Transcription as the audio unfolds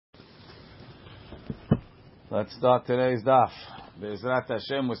Let's start today's daf. Be'ezrat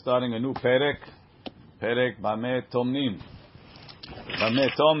Hashem, we're starting a new perek. Perek Bameh Tomnim. Bameh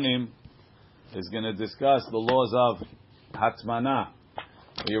Tomnim is going to discuss the laws of Hatmanah.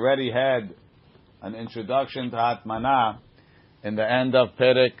 We already had an introduction to Hatmanah in the end of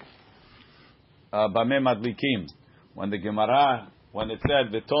perek Bameh Madlikim. When it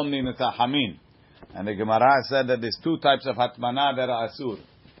said V'tomnim Netahamin, and the Gemara said that there's two types of Hatmanah that are asur.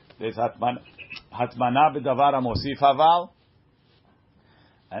 There's Hatmanah b'davar mosif haval,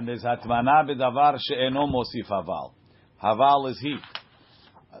 and there's Hatmanah b'davar she'eno mosif haval. Haval is heat.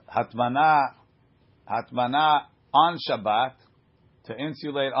 Hatmanah on Shabbat, to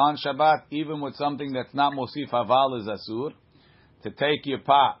insulate on Shabbat, even with something that's not mosif haval, is asur. To take your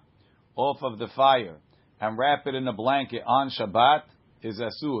pot off of the fire and wrap it in a blanket on Shabbat is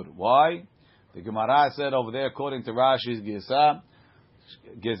asur. Why? The Gemara said over there, according to Rashi's Gisa,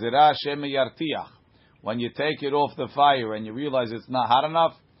 Gezerah Shem Yartiach. When you take it off the fire and you realize it's not hot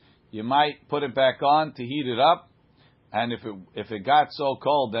enough, you might put it back on to heat it up. And if it got so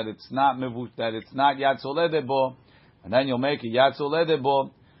cold that it's not Yad Soleh bo, and then you'll make it Yad Soleh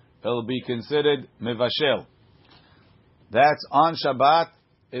bo, it'll be considered Mevashel. That's on Shabbat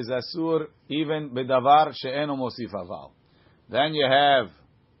is asur even bedavar she'eno mosif haval. Then you have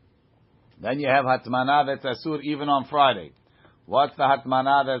Hatmanah that's asur even on Friday. What's the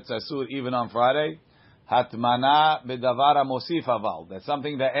Hatmanah that's asur even on Friday? Hatmanah b'davar mosif haval. That's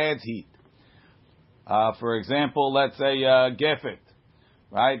something that adds heat. For example, let's say gefet,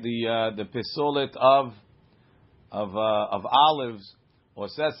 right? The pisolet of olives or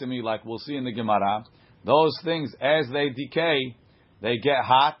sesame, like we'll see in the Gemara. Those things, as they decay, they get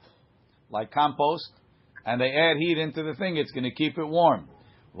hot, like compost, and they add heat into the thing. It's going to keep it warm.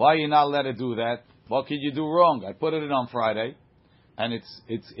 Why you not let it do that? What could you do wrong? I put it in on Friday, and it's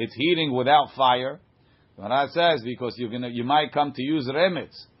heating without fire. Gemara says because you might come to use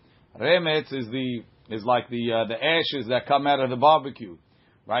remetz. Remetz is like the ashes that come out of the barbecue,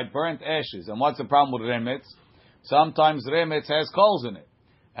 right? Burnt ashes. And what's the problem with remetz? Sometimes remetz has coals in it,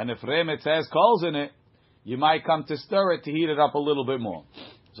 and if remetz has coals in it, you might come to stir it to heat it up a little bit more.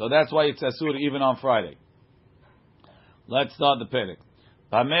 So that's why it's asur even on Friday. Let's start the perek.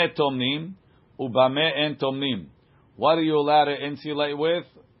 Bameh tomnim ubameh en tomnim. What are you allowed to insulate with,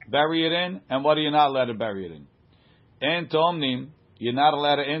 bury it in, and what are you not allowed to bury it in? En tomnim, you're not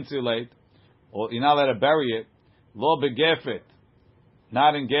allowed to insulate, or you're not allowed to bury it. Lo begefet,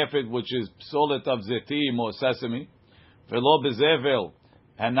 not in gefet, which is psolet of zetim or sesame. Velo bezevel,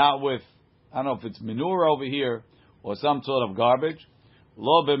 and not with, I don't know if it's manure over here or some sort of garbage.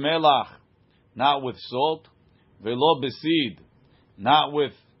 Lo bemelach, not with salt. Velo beseed, not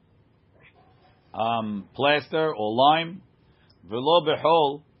with plaster or lime. Velo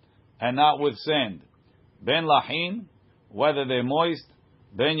behol, and not with sand. Ben lahin, whether they're moist.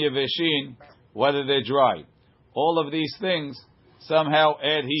 Ben yeveshin, whether they're dry. All of these things somehow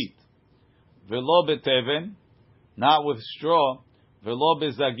add heat. Velo beteven, not with straw. Velo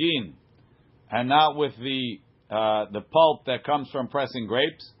bezagin, and not with the pulp that comes from pressing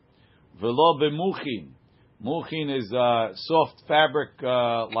grapes. Velo bemuchin. Muchin is soft fabric,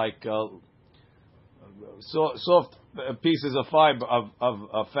 soft pieces of fiber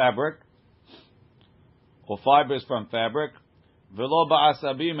of fabric, or fibers from fabric. Velo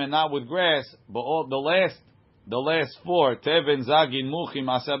ba'asabim, and not with grass. But all the last four, teven, zagin, muchim,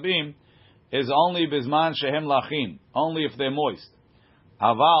 asabim, is only bisman shehem lachim, only if they're moist.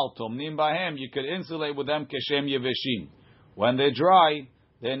 Aval tomnim bahem, you could insulate with them keshem yeveshim. When they're dry,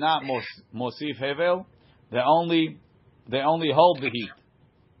 they're not mosif hevel. They only hold the heat.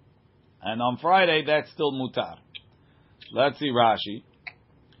 And on Friday, that's still mutar. Let's see Rashi.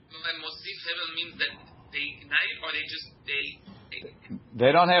 And mosif hevel means that they ignite, or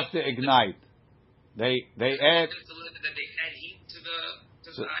they don't have to ignite. They add. That they add heat to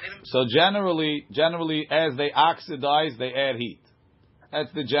the item. So generally, as they oxidize, they add heat.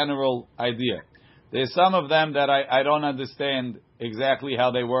 That's the general idea. There's some of them that I don't understand exactly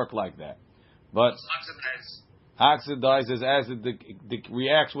how they work like that. But oxidizes as it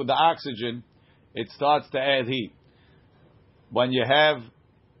reacts with the oxygen, it starts to add heat. When you have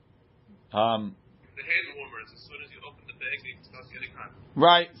the hand warmers, as soon as you open the bag, it starts getting hot.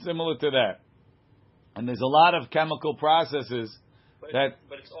 Right, similar to that. And there's a lot of chemical processes but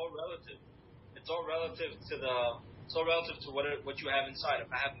it's all relative. It's all relative to what you have inside.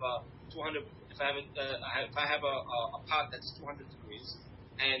 If I have 200, if I have a pot that's 200 degrees,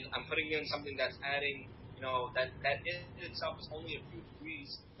 and I'm putting in something that's adding, that in itself is only a few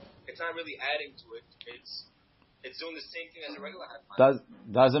degrees. It's not really adding to it. it's doing the same thing as a regular hatmana.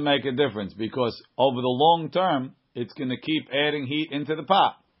 Doesn't make a difference because over the long term, it's going to keep adding heat into the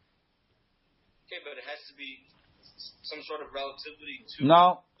pot. Okay, but it has to be some sort of relativity to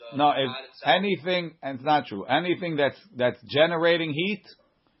No. the pot itself. Anything, and it's not true. Anything that's generating heat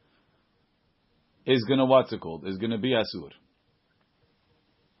is going to is going to be asur.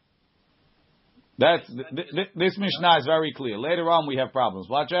 This Mishnah is very clear. Later on, we have problems.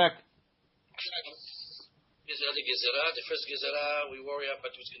 What, Jack? The first gezerah, we worry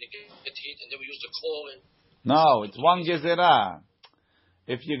about who's going to get heat, and then we use the coal. No, it's one gezerah.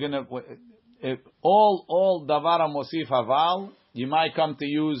 If you're gonna, if all davara mosif haval, you might come to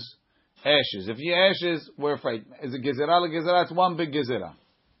use ashes. If you ashes, we're afraid. Is it gezerah? It's one big gezerah.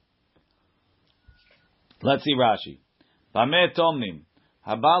 Let's see Rashi. Bameh tomnim.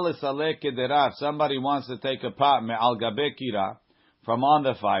 Habal saleh kederav. Somebody wants to take a pot me'al gabe kira from on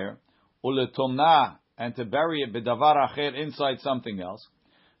the fire. Uletomna, and to bury it bedavar acher inside something else.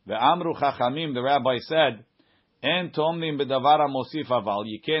 Ve'amru chachamim, the rabbi said, en tomnim bedavara mosif haval.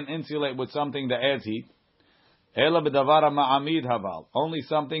 You can't insulate with something that adds heat. Ela bedavara ma'amid haval. Only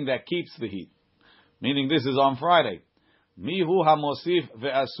something that keeps the heat. Meaning this is on Friday. Mihu hamosif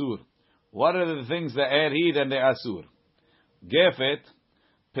ve'asur. What are the things that add heat and they asur? Gefet,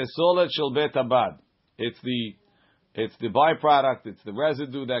 pesolet shel bet abad. It's the byproduct, it's the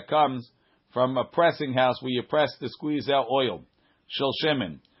residue that comes from a pressing house where you press to squeeze out oil. Shel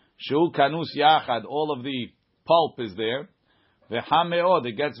shemen. Shu kanus yachad, all of the pulp is there. Ve'hameod,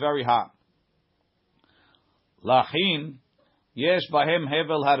 it gets very hot. Lachin, yesh bahem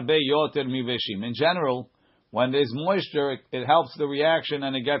hevel harbe yoter miveshim. In general, when there's moisture, it helps the reaction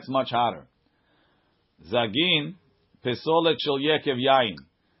and it gets much hotter. Zagin, pesolet shel yekev yain.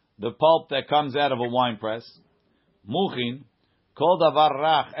 The pulp that comes out of a wine press. Muchin, kol davar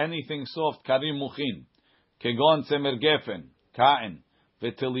rach, anything soft, karim muchin. Kegon tzemer gefen, kain.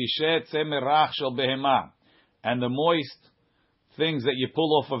 V'tilishet tzemer rach shel behema. And the moist things that you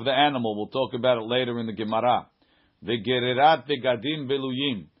pull off of the animal, we'll talk about it later in the Gemara. V'gererat v'gadim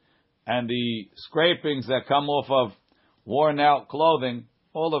veluyim. And the scrapings that come off of worn out clothing,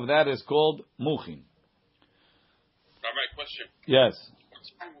 all of that is called muchin. Rabbi, question. Yes.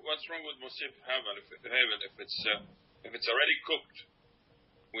 What's wrong with Mosif Havel if it's already cooked?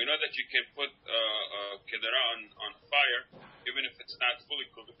 We know that you can put kedera on fire even if it's not fully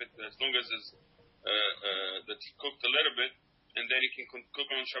cooked, as long as it's that's cooked a little bit, and then you can cook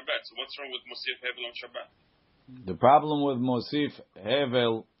on Shabbat. So what's wrong with Mosif Havel on Shabbat? The problem with Mosif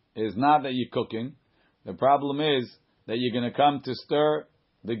Havel is not that you're cooking. The problem is that you're going to come to stir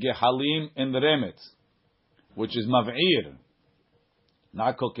the gehalim in the remetz, which is mav'ir,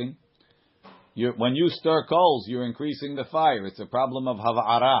 not cooking. When you stir coals, you're increasing the fire. It's a problem of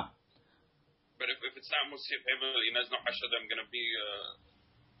hava'ara. But if it's not Mosif Havel, there's no hashad, I'm going to be...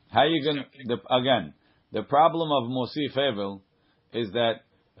 How you going to... Again, the problem of Mosif Havel is that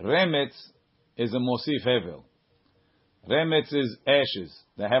remetz is a Mosif Havel. Remetz is ashes.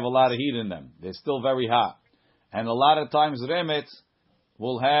 They have a lot of heat in them. They're still very hot. And a lot of times remetz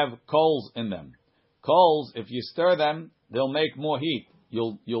will have coals in them. Coals, if you stir them, they'll make more heat.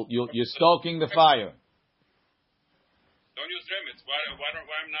 You're stoking the fire. Don't use remetz. Why am I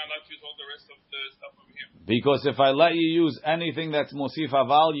not allowed to use all the rest of the stuff over here? Because if I let you use anything that's Mosif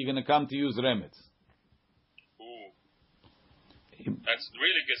Haval, you're going to come to use remetz. That's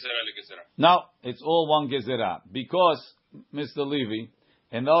really gezerah. No, it's all one gezerah. Because, Mr. Levy,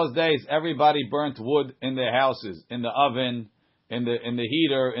 in those days, everybody burnt wood in their houses, in the oven, in the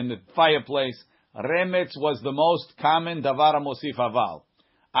heater, in the fireplace. Remetz was the most common davara mosif haval.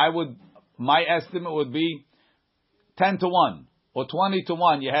 My estimate would be 10 to 1 or 20 to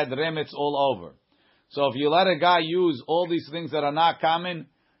 1. You had remetz all over. So if you let a guy use all these things that are not common,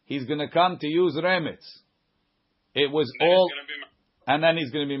 he's going to come to use remetz. It was all, and then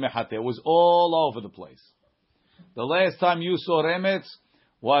he's going to be mechateh. It was all over the place. The last time you saw remetz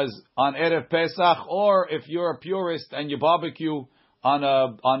was on Erev Pesach, or if you're a purist and you barbecue on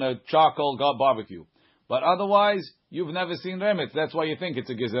a charcoal barbecue. But otherwise, you've never seen remetz. That's why you think it's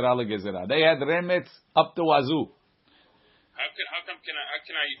a gezerah le-gezerah. They had remetz up to wazoo. How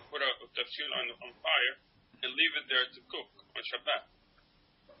can I put a tafshil on fire and leave it there to cook on Shabbat?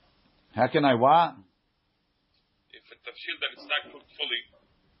 How can I what? If a tafshil that it's not cooked fully,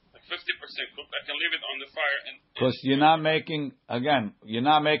 like 50% cooked, I can leave it on the fire and... Because you're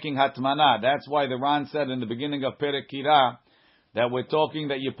not making hatmana. That's why the Ran said in the beginning of Perek Kira that we're talking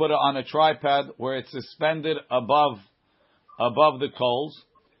that you put it on a tripod where it's suspended above the coals.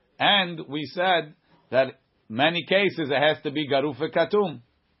 And we said that many cases it has to be garuf katum.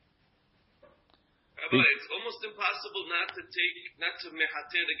 It's almost impossible not to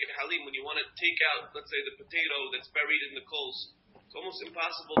mehater the gehalim when you want to take out, let's say, the potato that's buried in the coals. It's almost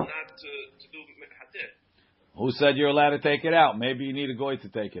impossible not to do mehater. Who said you're allowed to take it out? Maybe you need a goy to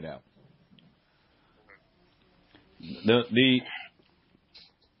take it out.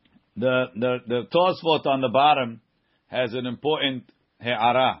 The Tosfot on the bottom has an important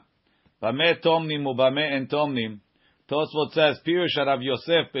he'ara. Bameh tomnim ubameh en tomnim. Tosfot says, Pirush Rav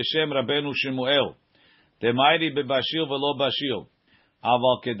Yosef b'shem Rabbeinu Shemuel. Demairi bebashil v'lo bashil.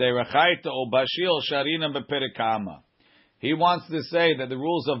 Aval kedei rechaita o bashil sharinam beperikama. He wants to say that the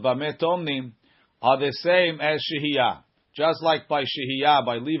rules of Bameh tomnim are the same as Shehiyah. Just like by Shehiyah,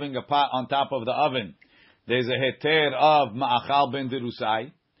 by leaving a pot on top of the oven, there's a heter of Ma'achal ben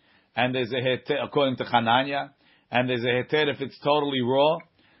Dirusai, and there's a heter, according to Chananya, and there's a heter if it's totally raw.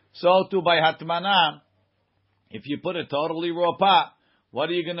 So too by Hatmanah, if you put a totally raw pot, what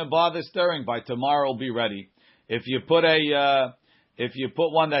are you going to bother stirring? By tomorrow it'll be ready. If you put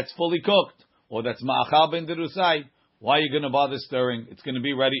one that's fully cooked, or that's Ma'achal ben Dirusai, why are you going to bother stirring? It's going to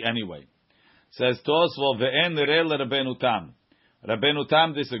be ready anyway. Says Tosfot, ve'en re Rabbeinu Tam. Rabbeinu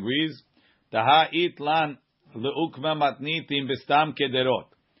Tam disagrees. Taha'it lan le'ukma matnitim b'stam kederot.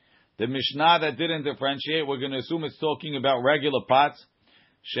 The Mishnah that didn't differentiate, we're going to assume it's talking about regular pots,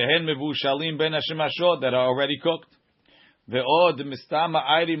 shehen mevushalim ben hashemashot, that are already cooked. Ve'od mistam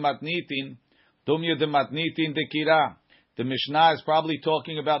ha'ayri matnitin, tumya de matnitin de kira. The Mishnah is probably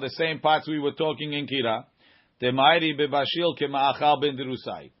talking about the same pots we were talking in kira. De ma'ayri bebashil ke ma'achal ben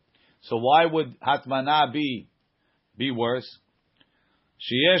dirusai. So why would hatmana be worse?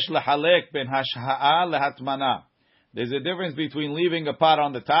 Sheyesh lehalek ben hashha'a lehatmana. There's a difference between leaving a pot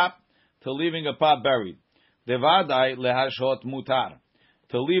on the top to leaving a pot buried. Devadai lehashot mutar.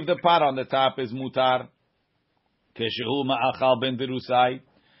 To leave the pot on the top is mutar. Keshehu ma'achal ben dirusai.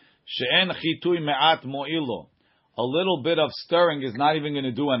 She'en chitui me'at mo'ilo. A little bit of stirring is not even going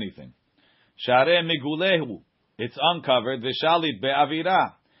to do anything. Share migulehu. It's uncovered. V'shalit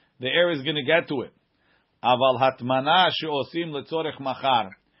be'avira. The air is going to get to it. Aval hatmana she'osim letzorech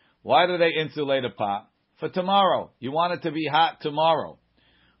machar. Why do they insulate a pot? For tomorrow. You want it to be hot tomorrow.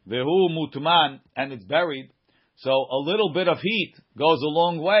 Vehu mutman, and it's buried. So a little bit of heat goes a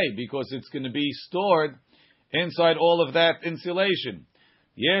long way because it's going to be stored inside all of that insulation.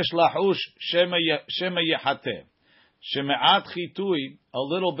 Yesh lahush shema yehateh. Sheme'at chitui, a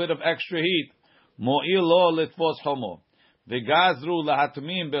little bit of extra heat. Mo'il lo litfos homo. V'gazru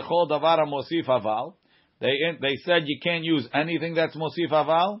lahatmim bechol davar mosif aval. They said you can't use anything that's mosif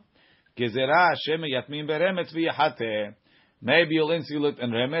aval. Gezerah shema yatmim beremetz v'yahateh. Maybe you'll insulate in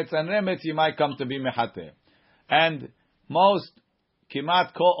remetz, and remetz you might come to be mehateh. And most,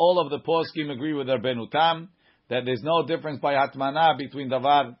 kimat all of the poskim agree with Rabbeinu Tam that there's no difference by hatmana between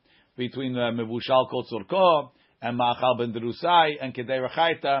mevushal kol tzurko and ma'achal ben derusai and kedei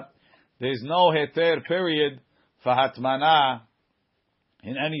rechaita. There's no heter period for hatmana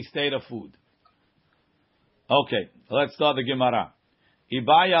in any state of food. Okay, let's start the Gemara.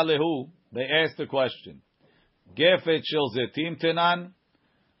 Ibaya lehu, they asked the question. Gefet shel zetim tenan,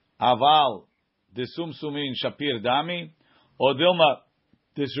 aval desumsumin shapir dami, or dilma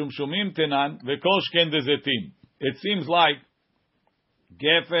desumsumim tenan, vekoshken de zetim. It seems like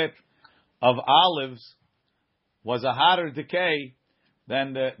gefet of olives was a hotter decay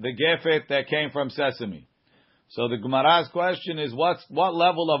than the gefet that came from sesame. So the Gemara's question is, what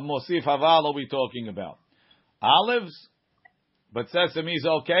level of mosif haval are we talking about? Olives, but sesame is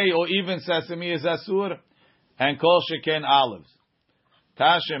okay, or even sesame is asur, and kol sheken olives.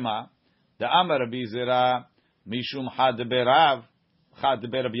 Tashema, the Amar Rabbi Zera, mishum had berav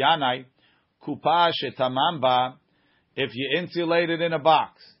yanai, kupa shetamamba. If you insulate it in a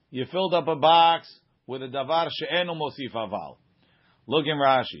box, you filled up a box with a davar she'enu mosif haval. Look in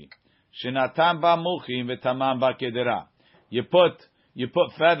Rashi. Shenatam ba muchim v'tamam ba kedera. You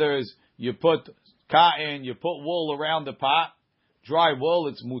put feathers, you put cotton, you put wool around the pot, dry wool,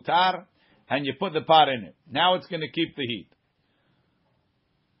 it's mutar, and you put the pot in it. Now it's going to keep the heat.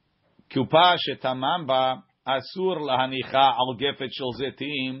 Kupa shetamam ba asur lahanicha al gefet shel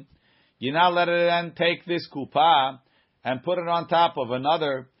zetim. You now let it then take this kupa and put it on top of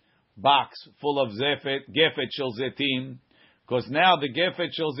another box full of gefet shel zetim. Because now the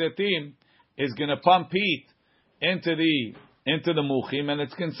gefet shel zetim is going to pump heat into the muchim, and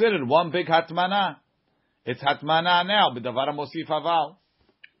it's considered one big hatmana. It's hatmana now, b'davar mosif haval.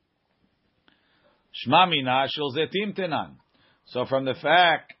 Shma mina shel zetim tenan. So from the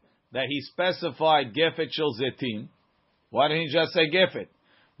fact that he specified gefet shel zetim, why didn't he just say gefet?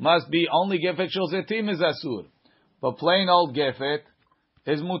 Must be only gefet shel zetim is asur, but plain old gefet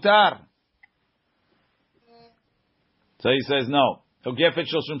is mutar. So he says no. Gefet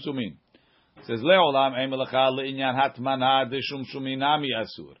shel shumshumin. Says leolam ein melacha leinyan hatmana de shumshuminami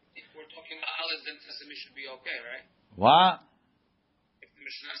asur. If we're talking about olives, then sesame should be okay, right? What? If the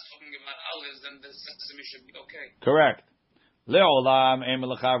Mishnah is talking about olives, then the sesame should be okay. Correct. Leolam ein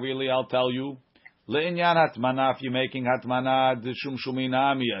melacha. Really, I'll tell you. Leinyan hatmana. If you're making hatmana de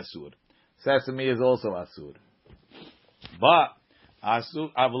shumshuminami asur. Sesame is also asur. But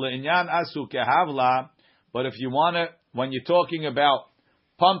asu avleinyan asu kehavla. But if you want to, when you're talking about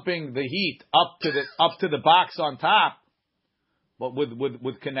pumping the heat up to the box on top, but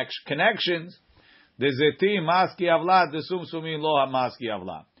with connections, the zeti maski avla, the sumsumin lo maski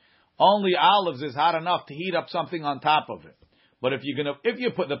avla. Only olives is hot enough to heat up something on top of it. But if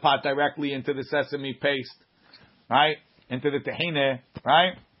you put the pot directly into the sesame paste, right, into the tahine,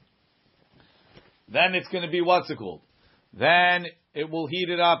 right, then it's going to be what's it called? Then it will heat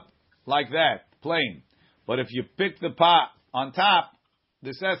it up like that, plain. But if you pick the pot on top,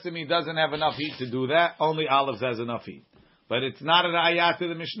 the sesame doesn't have enough heat to do that. Only olives has enough heat. But it's not an ayat to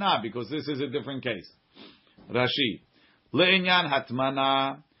the Mishnah because this is a different case. Rashi. Le'inyan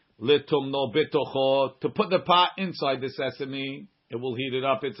hatmana le'tumno betocho. To put the pot inside the sesame, it will heat it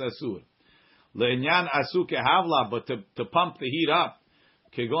up. It's asur. Le'inyan asu kehavla. But to pump the heat up,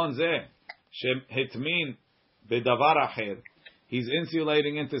 kegon zeh shem hitmin bedavar acher. He's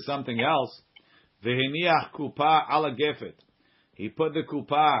insulating into something else. Veheniach kupa ala gefet. He put the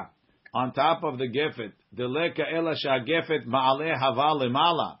kupa on top of the gefet. Deleka ela shagefet ma'aleh hava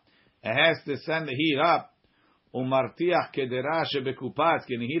lemala. It has to send the heat up. Umartiach kedera shebekupa. It's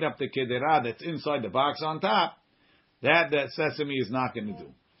going to heat up the kedera that's inside the box on top. That sesame is not going to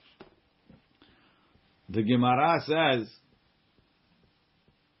do. The Gemara says,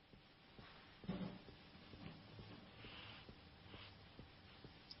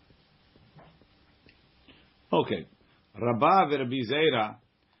 okay. Rabba v'Rabbi Zeira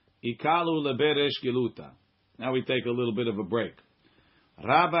ikalu leberesh geluta. Now we take a little bit of a break.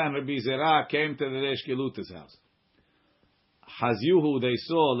 Rabba and Rabbi Zeira came to the Resh Geluta's house. Hazyuhu, they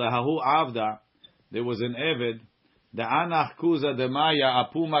saw lehahu avda. There was an eved. The anach kuza demaya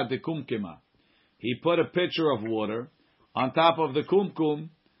apuma de kumkima. He put a pitcher of water on top of the kumkum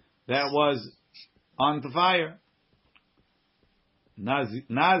that was on the fire.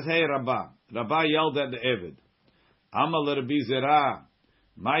 Nazhe Rabba. Rabba yelled at the eved. Amal Rabbi Zera,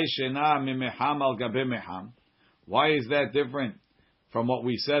 Mai Shena mimeham al gabe meham. Why is that different from what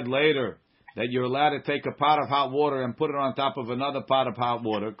we said later? That you're allowed to take a pot of hot water and put it on top of another pot of hot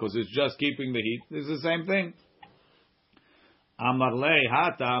water because it's just keeping the heat. This is the same thing. Amar le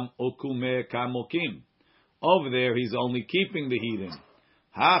hatam okume kamokim. Over there, he's only keeping the heat in.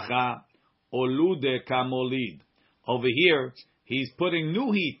 Hacha olude kamolid. Over here, he's putting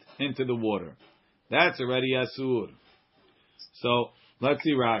new heat into the water. That's already asur. So let's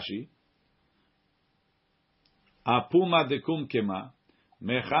see Rashi. Apuma de kumkema,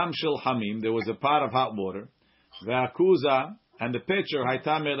 mecham shel hamim. There was a pot of hot water. Ve'akuza, and the pitcher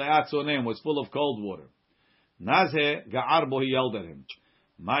haytam eleatzonem was full of cold water. Nazhe ga'arbo, he yelled at him.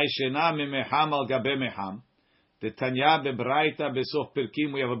 Mai shena mimecham al gabe mecham. The Tanya bebraita besof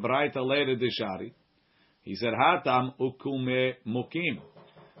pirkim. We have a braita later deshari. He said hatam ukume mukim.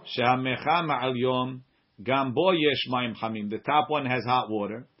 Shehamecham al-yom gam bo yesh mayim chamim. The top one has hot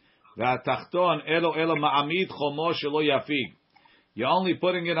water. Ve'atachton elo ma'amid chomo shelo yafig. You're only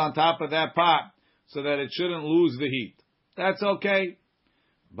putting it on top of that pot so that it shouldn't lose the heat. That's okay.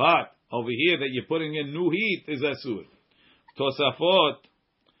 But over here that you're putting in new heat is asur. Tosafot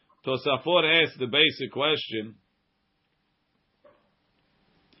asks the basic question.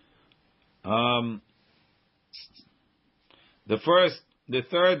 The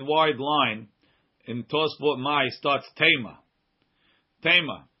third wide line in Tosfot Mai starts Tema.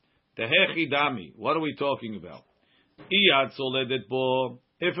 Tema. Tehechi dami. What are we talking about? Iyad soledet bo.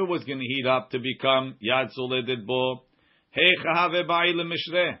 If it was going to heat up to become Yad soledet bo. Hecha have ba'i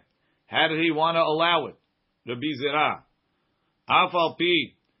lemishre. How did he want to allow it? Rabbi Zera. Afal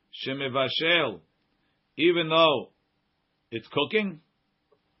pi shemevashel. Even though it's cooking.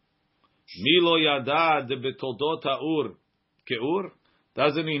 Milo yada de betoldot ha'ur keur.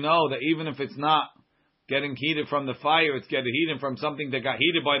 Doesn't he know that even if it's not getting heated from the fire, it's getting heated from something that got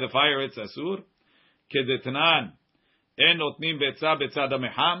heated by the fire, it's asur? Kedetnan. En otnim betza betzad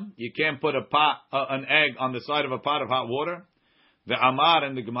meham. You can't put an egg on the side of a pot of hot water. The Amar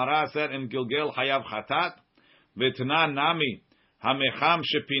and the Gemara said in Gilgel Hayav Chatat. Vetnan nami hamecham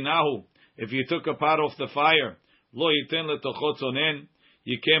shepinahu. If you took a pot off the fire, lo yiten letochot zonen.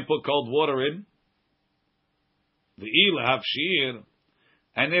 You can't put cold water in. The ilav shir.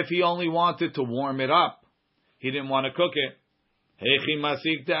 And if he only wanted to warm it up, He didn't want to cook it. Hechi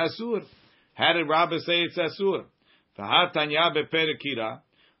masik te asur. How did Rabbi say it's asur? V'hatanya beperekira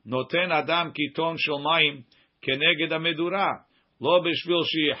noten adam kiton shel mayim keneged hamedura lo b'shvil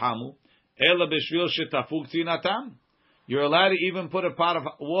sheyihamu ela b'shvil shetafuk tzinatam. You're allowed to even put a pot of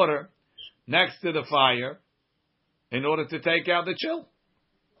water next to the fire in order to take out the chill.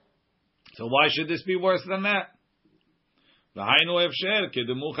 So why should this be worse than that? V'hainu efsher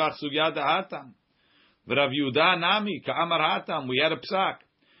kedemuchach sugya dahatam. V'Rav Yehuda nami ka'amar hatam. We had a psak.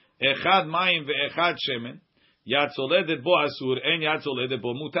 Echad mayim ve'echad shemen. Yad soledet bo asur and yad soledet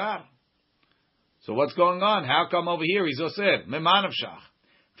bo mutar. So what's going on? How come over here he's osir? Meman of shach.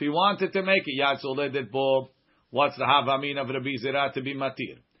 If he wanted to make it yad soledet bo, what's the havamin of Rabbi Zera to be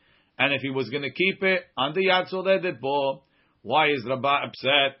matir? And if he was going to keep it under yad soledet bo, why is Rabbah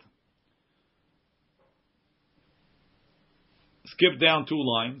upset? Skip down 2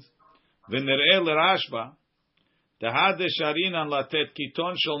 lines. V'ner'eh l'rashba tehad sharinan latet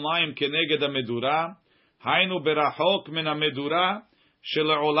kiton shel mayim keneged hamedura haynu berachok min hamedura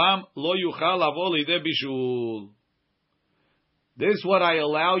shele'olam lo yuchal lavo lidei bishul. This is what I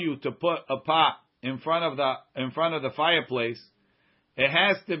allow you to put a pot in front of the fireplace. It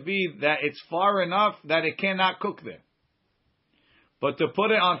has to be that it's far enough that it cannot cook there. But to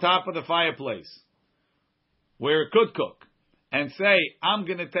put it on top of the fireplace where it could cook, and say, I'm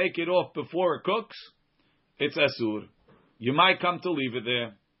going to take it off before it cooks, it's asur. You might come to leave it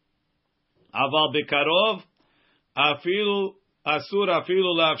there. Aval bekarov, afilu asur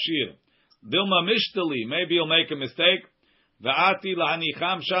afilu lafshir. Dilma mishtali, maybe you'll make a mistake. Va'ati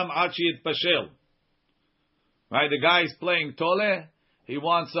lahanicham sham achi pashel. Right, the guy is playing tole. He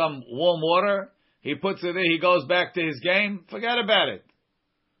wants some warm water. He puts it in. He goes back to his game. Forget about it.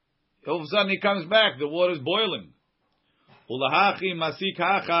 All of a sudden he comes back. The water's boiling. That's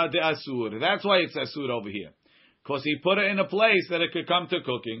why it's asur over here, because he put it in a place that it could come to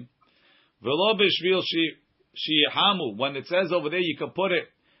cooking. When it says over there, you can put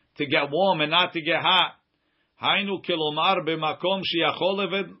it to get warm and not to get hot. The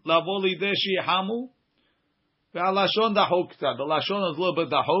lashon is a little bit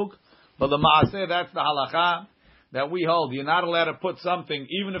dahuk, but the maaseh, that's the halacha that we hold. You're not allowed to put something,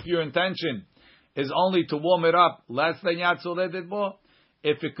 even if your intention is only to warm it up less than yad soledet bo.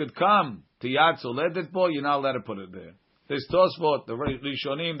 If it could come to yad soledet bo, you're not allowed to put it there. This Tosfot, the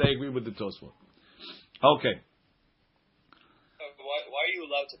Rishonim, they agree with the Tosfot. Okay. Why are you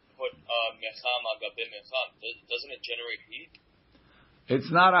allowed to put mecham al gabe mecham? Doesn't it generate heat?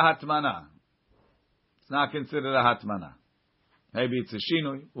 It's not a hatmana. It's not considered a hatmana. Maybe it's a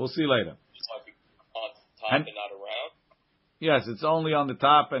shinui. We'll see later. It's like on top and not around? Yes, it's only on the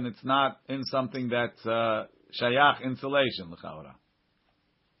top, and it's not in something that's shayach insulation. L'chaora.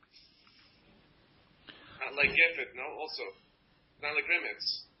 Not like Gefet, no? Also, not like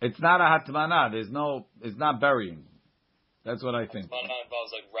Remets. It's not a hatmana. It's not burying. That's what I think. Hatmana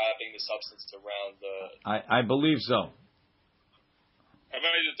involves like wrapping the substance around the. I believe so. Rabbi,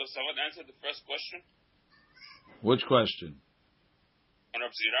 does someone answer the first question? Which question? On Rav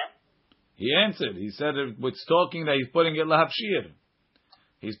Zira? He answered. He said it's talking that he's putting it lahafshir.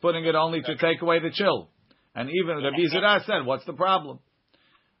 He's putting it only to take away the chill. And even Rabbi Zera said, what's the problem?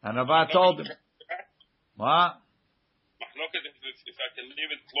 And Rava told him, what? Machloket, if I can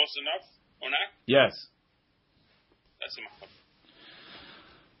leave it close enough or not? Yes. That's a machloket.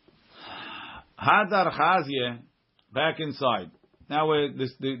 Hadar Chazye, back inside. Now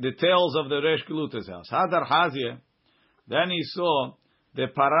the tales of the Resh Geluta's house. Hadar Chazye, then he saw the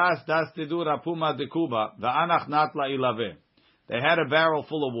paras das tidur apuma de kuba the anach natla ilave. They had a barrel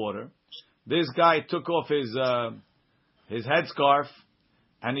full of water. This guy took off his headscarf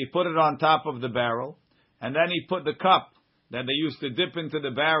and he put it on top of the barrel, and then he put the cup that they used to dip into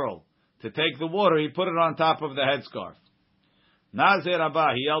the barrel to take the water. He put it on top of the headscarf. Nazir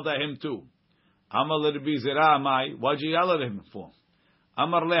Rabba, he yelled at him too. Amar Rabbi Zera Amai, what'd you yell at him for?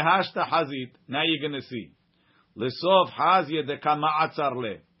 Amar lehashta hazit. Now you're gonna see. L'sof hazia de kama atzar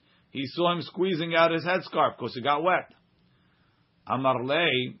le. He saw him squeezing out his headscarf because it got wet. Amar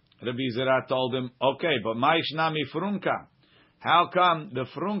le, Rabbi Zera told him, okay, but maish nami frunka. How come the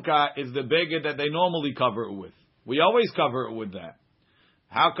frunka is the beged that they normally cover it with? We always cover it with that.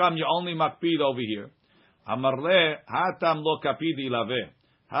 How come you only makpid over here? Amar le, hatam lo kapidi lave.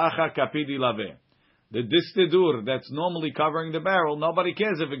 Hacha kapidi lave. The distidur that's normally covering the barrel, nobody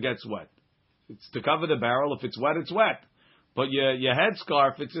cares if it gets wet. It's to cover the barrel. If it's wet, it's wet. But your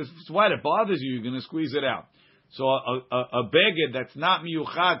headscarf, if it's wet, it bothers you, you're going to squeeze it out. So a beged that's not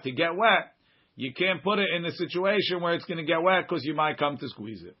miyuchad to get wet, you can't put it in a situation where it's going to get wet because you might come to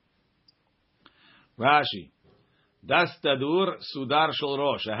squeeze it. Rashi, Dastadur sudar shel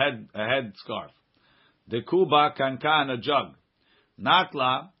rosh, a head scarf. The kuba kankan, a jug.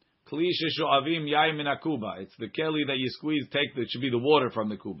 Natla kli sheshoavim yaim min kuba. It's the keli that you squeeze. It should be the water from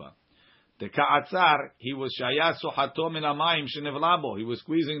the kuba. The ka'atzar, he was shayas sohato min amayim shenevlabo. He was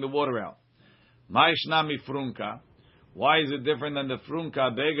squeezing the water out. Ma'ishna mifrunka. Why is it different than the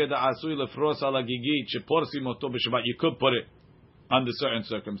frunka? Bega da asui lefros ala gigi cheporsim oto b'shabbat. You could put it under certain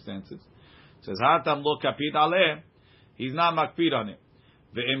circumstances. It says hatam lo kapid aleh. He's not makpid on it.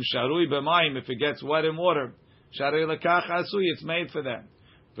 Ve'im sharui b'mayim. If it gets wet in water, sharei lekach asui. It's made for them.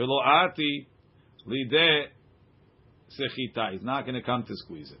 Velo ati lideh sechita. He's not going to come to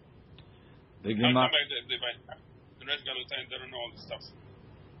squeeze it. The Gemara. The Resh Galuta don't know all this stuff.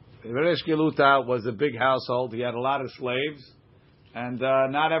 Resh Galuta was a big household. He had a lot of slaves, and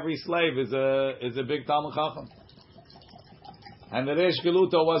not every slave is a big Talmid Chacham. And the Resh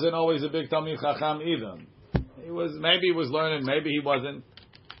Galuta wasn't always a big Talmid Chacham either. Maybe he was learning, maybe he wasn't.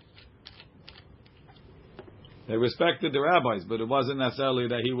 They respected the rabbis, but it wasn't necessarily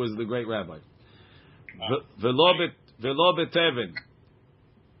that he was the great rabbi. Velo betevin.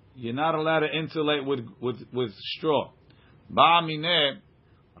 You're not allowed to insulate with straw. Ba'amine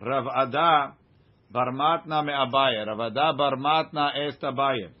Rav Ada barmatna me Abaye. Rav Ada barmatna est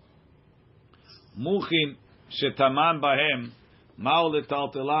Abaye. Muchin shetaman bahem ma'u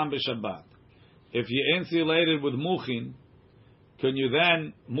letaltelam b'Shabbat. If you insulated with muchin, can you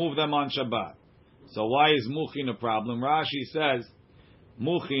then move them on Shabbat? So why is muchin a problem? Rashi says,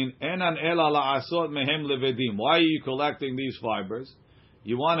 muchin enan ela la'asot mehem levedim. Why are you collecting these fibers?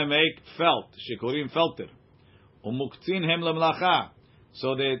 You want to make felt, shekurim felter. Umuktzin hem lemlacha.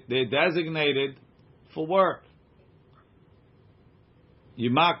 So they're designated for work. You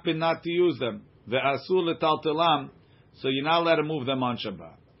makpin not to use them. Ve'asur letaltelam. So you're not allowed to move them on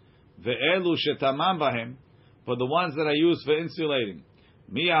Shabbat. Ve'elu shetamam bahem. For the ones that I use for insulating.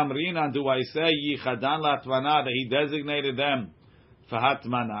 Mi amrinan, do I say yichadan latmana, that he designated them for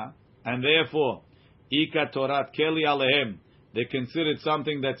hatmana, and therefore ika torat keli alehem. They considered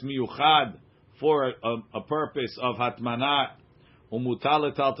something that's miyuchad for a purpose of hatmanat,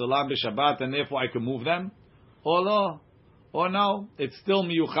 umutal letaltelam b'Shabbat, and therefore I can move them. Or no, it's still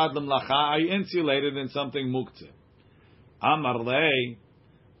miyuchad lemlacha. I insulated in something muktzeh. Amar lei.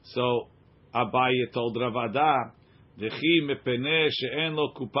 So Abaye told Rav Ada, v'chi mepeneh she'en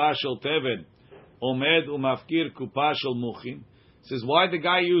lo kupa shel teven, omed umafkir kupa shel muchin. Says, why the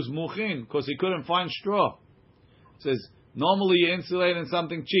guy use muchin? Because he couldn't find straw. Says, normally you insulate in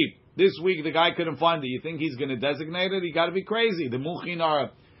something cheap. This week the guy couldn't find it. You think he's going to designate it? You got to be crazy. The muchin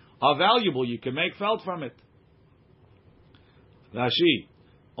are valuable. You can make felt from it. Rashi,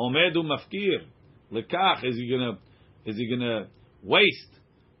 omed umafkir lekach. Is he gonna waste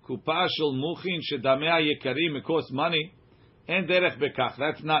kupa shel muchin shedamea yekarim? It costs money. En derech bekach.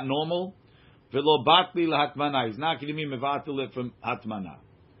 That's not normal. Velo batli lahatmana. He's not going to be mevatel it from hatmana.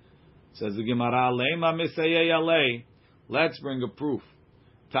 Says the Gemara, leima misayei alei. Let's bring a proof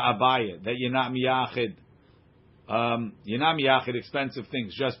to Abaye that you're not miyachid. You're not miyachid expensive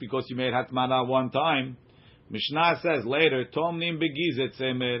things just because you made hatmana one time. Mishnah says later, tomnim begizet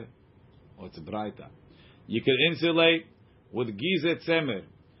semer. Oh, it's a braita. You can insulate with gizet semer,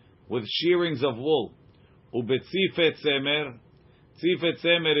 with shearings of wool. Ubetzifet semer. Tzifet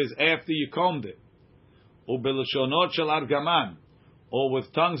semer is after you combed it. Ubelshonot shel argaman, or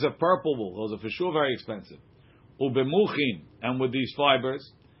with tongues of purple wool. Those are for sure very expensive. Ubemuchin, and with these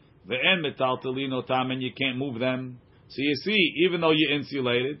fibers, ve'en metaltelin otam, and you can't move them. So you see, even though you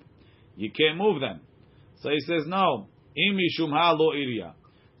insulated, you can't move them. So he says, no, im mishum ha lo iria.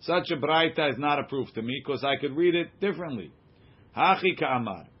 Such a braita is not a proof to me, because I could read it differently. Hachi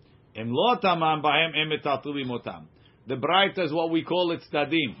ka'amar, im lo tamam bahem em metaltelim otam. The braita is what we call it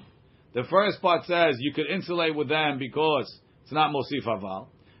stadim. The first part says you could insulate with them because it's not mosif aval.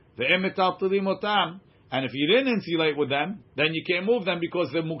 Ve'em metaltelim otam. And if you didn't insulate with them, then you can't move them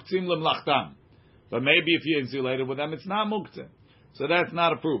because they're muktzim lemlachtam. But maybe if you insulated with them, it's not muktzim. So that's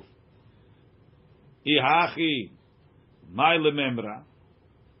not a proof. Ihachi my lemembra.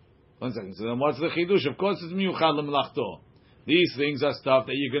 1 second. So then what's the chidush? Of course it's miyuchad lemlachto. These things are stuff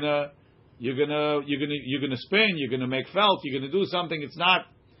that you're gonna spin, you're gonna make felt, you're gonna do something. It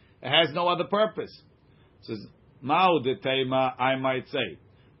has no other purpose. It says ma'u detema, I might say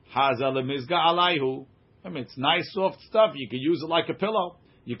haza lemizga alayhu. I mean, it's nice soft stuff. You could use it like a pillow.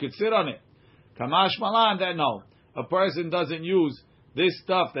 You could sit on it. Kamash malan, that no, a person doesn't use this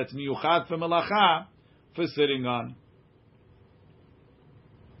stuff that's miyuchad for melacha for sitting on.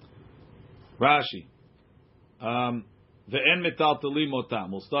 Rashi, ve'en metaltelim otam.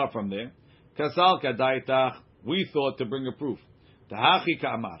 We'll start from there. Kasal kadaitach We thought to bring a proof. Tahachi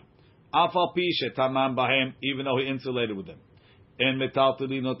ka'amar. Afal pishe tamam bahem, even though he insulated with them. And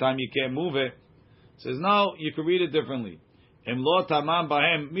metaltali, no time you can't move it. Says, no, you can read it differently. Em lo tamam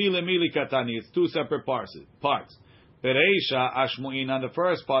bahem, mili katani. It's two separate parts. Pereisha ashmu'in, on the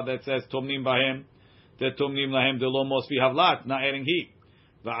first part that says tomnim bahem, the tomnim lahem de lo mosfi havlat, not adding heat.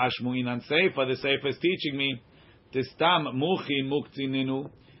 Va'ashmu'in on seifa, the seifa is teaching me, tistam muchin muktininu,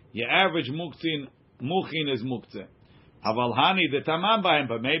 your average muchin is muktzeh. Avalhani the tamam bahem,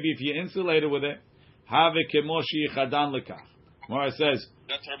 but maybe if you insulate it with it, have it kemoshi chadan lekach. More it says.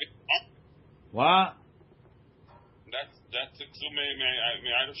 That's Rabbi. What? That's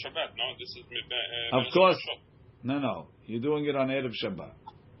Me'arev Shabbat. No, this is of course. No. You're doing it on Erev Shabbat.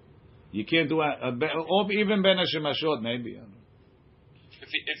 You can't do it. Even Ben Hashemashot, maybe. If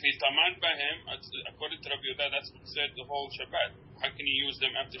he taman bahem, according to Rabbi Yehuda, that's what said the whole Shabbat. How can you use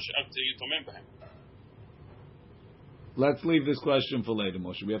them after you taman bahem? Let's leave this question for later,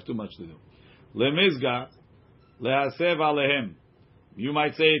 Moshe. We have too much to do. Lemizga, lehasev alehem. You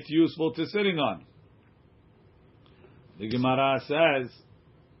might say it's useful to sitting on. The Gemara says,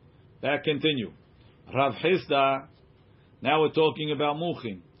 that continue. Rav Chisda, now we're talking about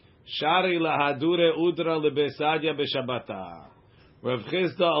muchin. Shari lahadure udra lebesadya b'shabbata. Rav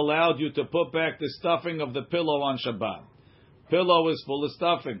Chisda allowed you to put back the stuffing of the pillow on Shabbat. Pillow is full of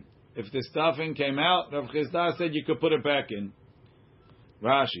stuffing. If the stuffing came out, Rav Chisda said you could put it back in.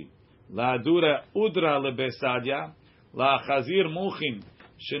 Rashi. Lahadure udra lebesadya. La chazir muchin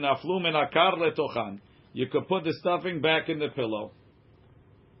shenaflu min akar letochan. You could put the stuffing back in the pillow.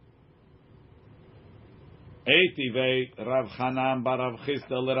 Eitivei Rav Chanan bar Rav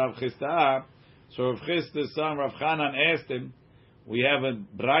Chisda leRav Chisda. So Rav Chisda's son Rav Chanan asked him, we have a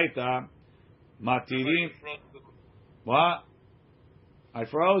braita matirim. What? I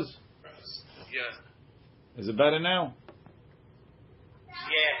froze? Yeah. Is it better now?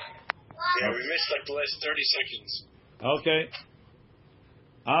 Yeah, we missed like the last 30 seconds. Okay.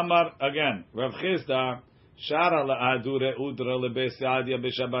 Amar again. Rav Chisda shara la'adure udra lebesadya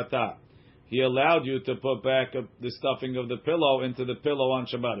b'shabbata. He allowed you to put back the stuffing of the pillow into the pillow on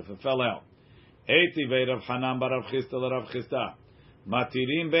Shabbat if it fell out. Eitivei Rav Hanan bar Rav Chisda leRav Chisda.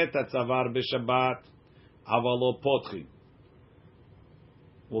 Matirim bet atzavar b'Shabbat avalo potchi.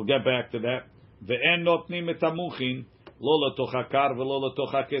 We'll get back to that. Ve'en notnim et hamuchin lo letoch hakar v'lo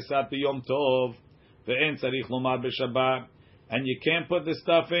letoch hakesat b'yom tov. Ve'en tzarich lomar b'Shabbat. And you can't put the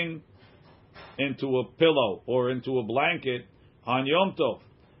stuffing into a pillow or into a blanket on Yom Tov.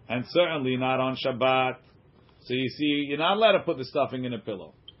 And certainly not on Shabbat. So you see, you're not allowed to put the stuffing in a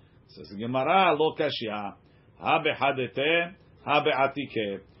pillow. Says the Gemara, lo kashya, ha behadete, ha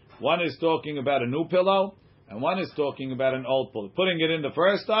be'atike. One is talking about a new pillow, and one is talking about an old pillow. Putting it in the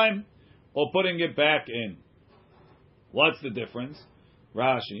first time, or putting it back in. What's the difference?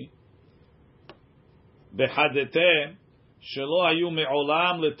 Rashi. Behadete, shelo hayu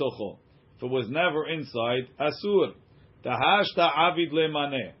me'olam letocho. If it was never inside, asur. Tahashta avid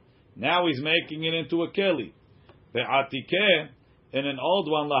lemaneh. Now he's making it into a keli. Be'atike, in an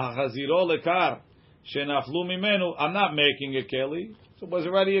old one, lahachaziro lekar, shenaflu mimenu. I'm not making a keli. So it was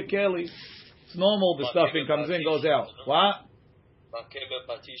already a keli. It's normal. The stuffing comes in, goes out. What? Makebe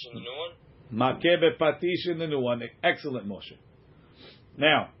patish in the new one? Makebe patish in the new one. Excellent, Moshe.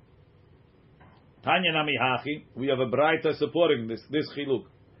 Now, Tanya nami hachi. We have a braita supporting this chiluk.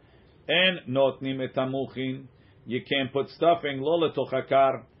 En notnim et hamuchin. You can't put stuffing lo letoch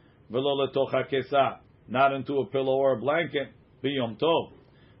hakar v'lo letoch hakesa, not into a pillow or a blanket. B'yom tov.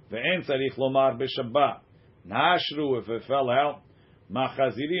 Ve'en tzarich lomar b'Shabbat. Nashru, if it fell out.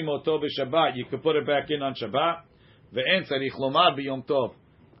 Machazirim oto b'Shabbat. You could put it back in on Shabbat. Ve'en tzarich lomar b'yom tov.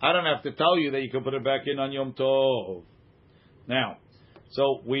 I don't have to tell you that you can put it back in on Yom Tov. Now,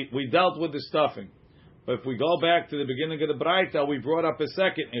 so we dealt with the stuffing. But if we go back to the beginning of the Braita, we brought up a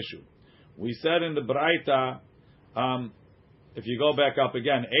second issue. We said in the Braita, if you go back up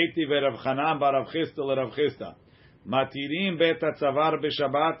again, Eiti ve'Rav Chanan bar Rav Chisda leRav Chisda. Matirim bet atzavar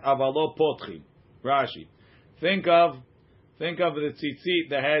b'Shabbat avalo potchi. Rashi. Think of the tzitzit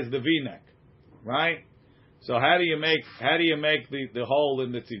that has the V-neck, right? So how do you make the hole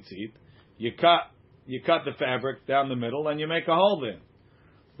in the tzitzit? You cut the fabric down the middle and you make a hole there.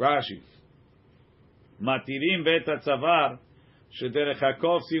 Rashi. Matirim bet atzavar shederech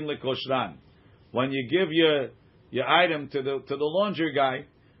hakovsim lekoshran. When you give your item to the laundry guy,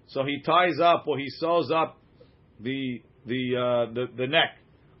 so he ties up or he sews up the neck,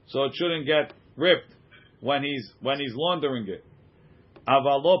 so it shouldn't get ripped when he's laundering it.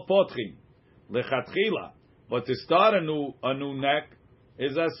 Avalo potchim lechatchila, but to start a new neck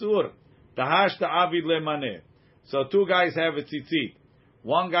is asur. Tahashta avid lemaneh. So two guys have a tzitzit.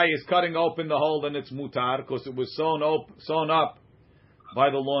 One guy is cutting open the hole and it's mutar because it was sewn up by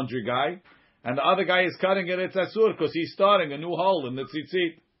the laundry guy. And the other guy is cutting it, it's asur because he's starting a new hole in the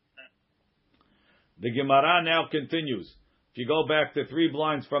tzitzit. The Gemara now continues. If you go back to 3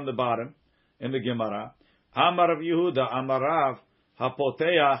 blinds from the bottom in the Gemara, Amar of Yehuda, Amarav,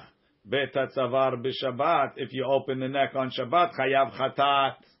 Hapoteach, Betatzavar b'Shabbat. If you open the neck on Shabbat, Chayav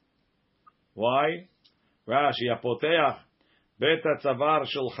Chatat. Why? Rashi, Hapoteach, Betatzavar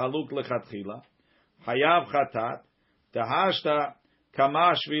shel Chaluk lechatchila, Chayav Chatat, Tahashta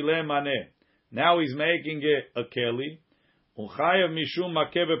Kamash vile maneh. Now he's making it a keli. Uchayav mishum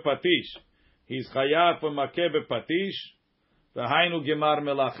makeh patish. He's chayav for makeh patish. V'hainu gemar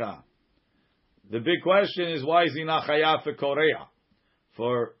melacha. The big question is, why is he not chayav for korea?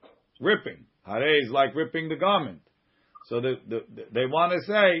 For ripping. Hare is like ripping the garment. So they want to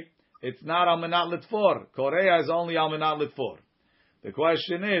say it's not almenat litfor. Korea is only almenat litfor. The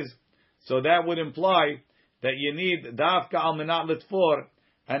question is, so that would imply that you need dafka almenat litfor,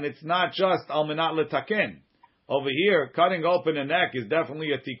 and it's not just almenat litaken. Over here, cutting open a neck is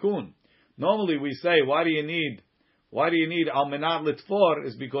definitely a tikkun. Normally we say, why do you need almenat litfor?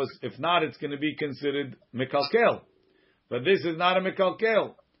 Is because if not, it's going to be considered mikalkel. But this is not a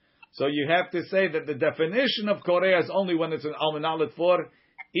mikalkel. So you have to say that the definition of korea is only when it's an almenat litfor,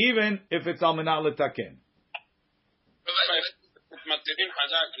 even if it's almenat litaken.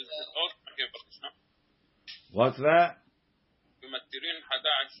 What's that?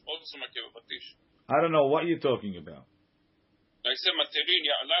 I don't know what you're talking about. I said matirin,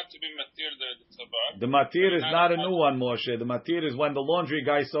 you're allowed to be matir the tzavar. The matir is not a new one, Moshe. The matir is when the laundry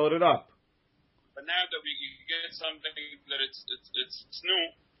guy sewed it up. But now that we get something that it's new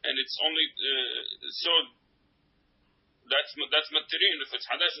and it's only sewed, that's matirin. If it's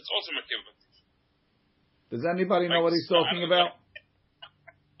hadash, it's also makir patish. Does anybody know what he's talking about?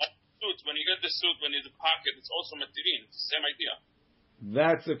 When you get the suit, when you the pocket, it's also matirin. It's the same idea.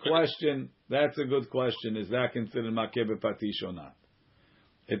 That's a question. That's a good question. Is that considered makeh patish or not?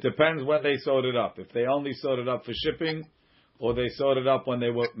 It depends when they sewed it up. If they only sewed it up for shipping, or they sewed it up when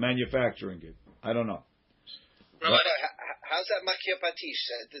they were manufacturing it. I don't know. How's that makeh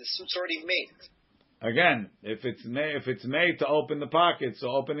patish? The suit's already made. Again, if it's made to open the pockets,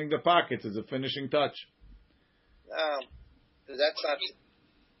 so opening the pockets is a finishing touch. That's not.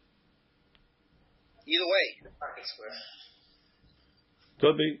 Either way.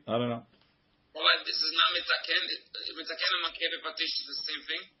 Could be. I don't know. Well, this is not mitaken. Mitaken and makeh patish is the same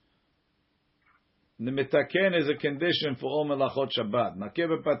thing. The mitaken is a condition for all melachot Shabbat.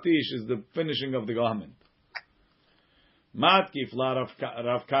 Makeh patish is the finishing of the garment. Matkif la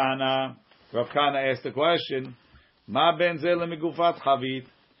Rav Kahana. Rav Kahana asked the question, Ma ben zeh lemigufat chavit?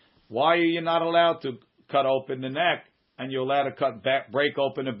 Why are you not allowed to cut open the neck and you're allowed to break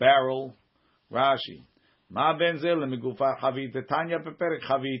open a barrel? Rashi, Ma ben zeh lemigufat chavit? The Tanya beperek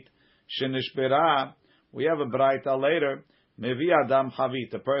chavit shenishbera. We have a braita later. Mevi adam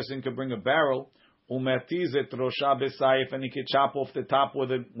chavit. A person could bring a barrel, umetizet rosha b'sayif, and he could chop off the top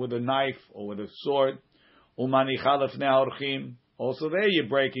with a knife or with a sword. Umanicha lefnei haorchim. Also there you're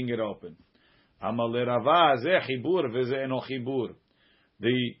breaking it open. Amal Rava zeh chibur v'zeh eno chibur.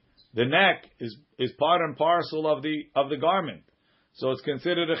 The neck is part and parcel of the garment, so it's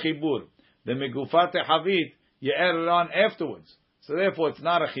considered a chibur. The megufat havit you add it on afterwards, so therefore it's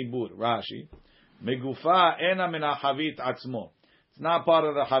not a chibur. Rashi, megufa ena min havit atzmo. It's not part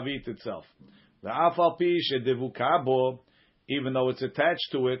of the havit itself. The afal pi shedevuka bo, even though it's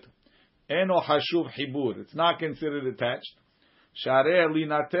attached to it, eno hashuv chibur. It's not considered attached. Shareh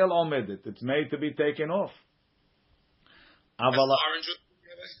linatel omedet. It's made to be taken off. Orange juice.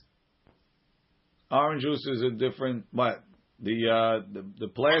 Orange juice is a different. What the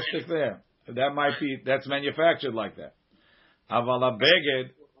plastic there? That might be. That's manufactured like that. Avala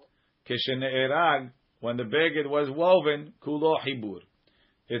beged keshene'erag. When the beged was woven, kulo hibur.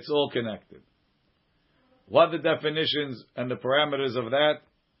 It's all connected. What the definitions and the parameters of that,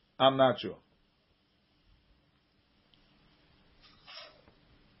 I'm not sure.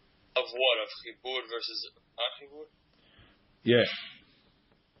 Of what? Of chibur versus achibur? Yeah.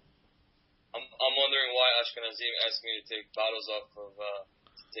 I'm wondering why Ashkenazim asked me to take bottles off of,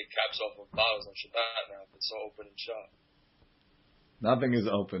 take caps off of bottles on Shabbat now if it's so open and shut. Nothing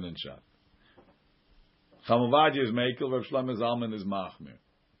is open and shut. Chamavaji is Mekel, Rav Shlomo Zalman is Machmir.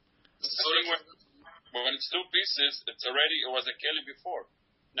 When it's 2 pieces, it was a keli before.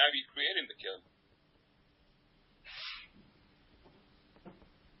 Now you're creating the keli.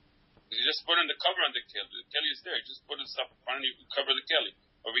 You just put on the cover on the keli. The keli is there. You just put the stuff on and you cover the keli.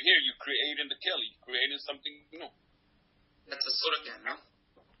 Over here, you created the keli. You created something new. That's a surah can, no?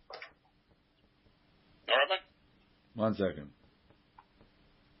 All right, man? 1 second.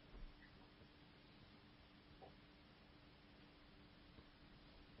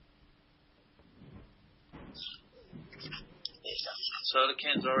 So the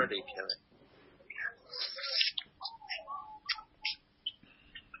can's already killing.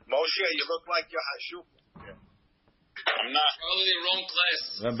 Moshe, you look like you're Hashuk. I'm not. Probably wrong class.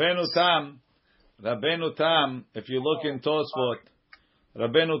 Rabbeinu Tam, if you look in Tosfot,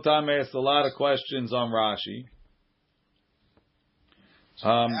 Rabbeinu Tam asked a lot of questions on Rashi.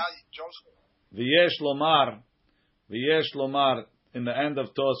 V'yesh lomar, in the end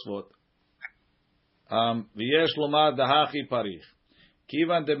of Tosfot, v'yesh lomar dahachi parich.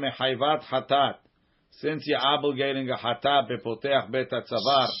 Kivan de mechayvat hatat, since you're obligating a hatat bepotech bet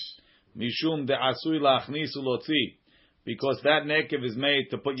hatzavar, mishum de asui lachnis ulotzi, because that nekev is made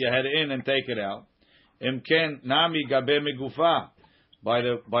to put your head in and take it out. Imken nami gabe megufa, by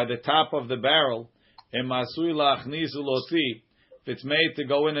the top of the barrel, im asui lachnis ulotzi, if it's made to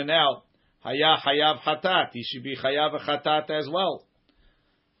go in and out, haya hayav hatat, he should be hayav a hatat as well.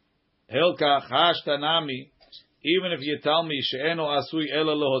 Hilkach hashta nami. Even if you tell me she'eno asui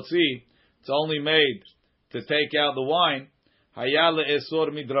ela lohotzi, it's only made to take out the wine. Hayale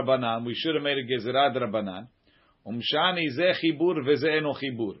esor midrabanan. We should have made a gezerah drabanan. Umshani ze chibur veze eno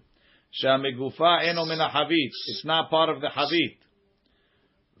chibur. Shamegufa eno min havit. It's not part of the havit.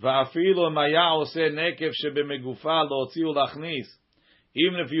 Va'afilu maya ose nekev shebemegufa lootziu lachnis.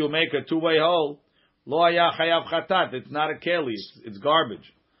 Even if you make a two-way hole, lo haya chayav chatat. It's not a keli. It's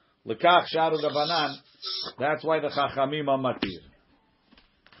garbage. Lekach sharu drabanan. That's why the Chachamim are matir.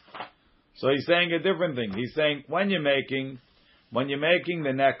 So he's saying a different thing. He's saying when you're making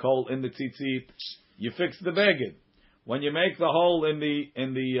the neck hole in the tzitzit, you fix the beged. When you make the hole in the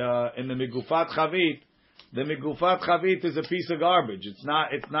migufat chavit, the migufat chavit is a piece of garbage. It's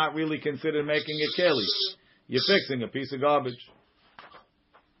not really considered making a keli. You're fixing a piece of garbage.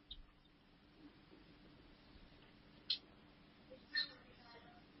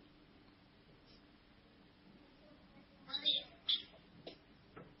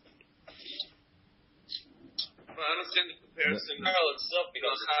 I understand the comparison.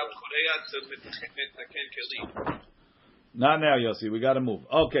 Not now, Yossi. We got to move.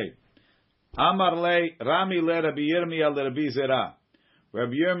 Okay. Amar le Rami le Rabbi Yirmiyah le Rabbi Zera.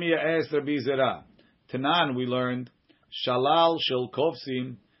 Rabbi Yirmiyah asked Rabbi Zera. Tanan we learned shalal shel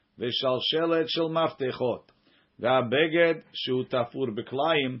kovsim v'shalshelet shel maftechot v'abeged shu tafur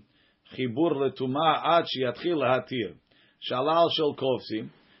b'klayim chibur letuma ad sheyatchil lahatir. Shalal shel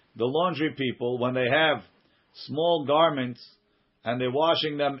kovsim. The laundry people, when they have small garments and they're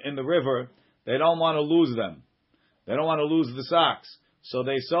washing them in the river, they don't want to lose them. They don't want to lose the socks. So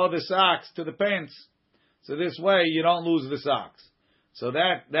they sew the socks to the pants. So this way you don't lose the socks. So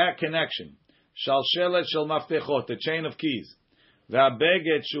that connection. Shalshelet shel maftechot, the chain of keys.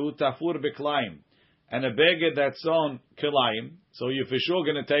 V'abeged shu tafur b'klayim. And a beged that's sewn kilayim. So you're for sure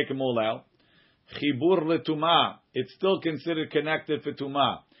going to take them all out. Chibur letuma. It's still considered connected for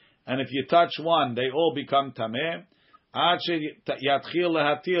tuma. And if you touch one, they all become tameh. Ad yatchil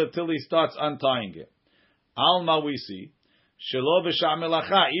lehatir, till he starts untying it. Alma we see, shelo b'shah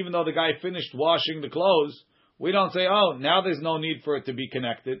melacha. Even though the guy finished washing the clothes, we don't say, oh, now there's no need for it to be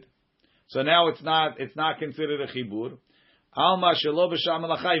connected. So now it's not considered a chibur. Alma shelo b'shah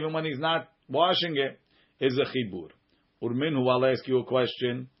melacha. Even when he's not washing it, is a chibur. Urminhu, I'll ask you a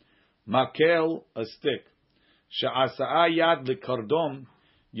question. Makel, a stick. Sha'asa'a yad lekardom.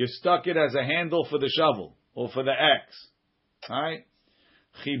 You stuck it as a handle for the shovel or for the axe. Right?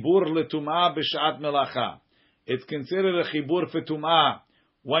 Chibur letumah b'shat melacha. It's considered a chibur for tumah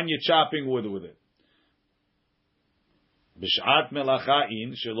when you're chopping wood with it. B'shat melacha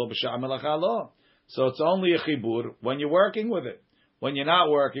in, shelo b'shat melacha lo. So it's only a chibur when you're working with it. When you're not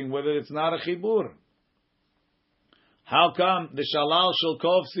working with it, it's not a chibur. How come the shalal shel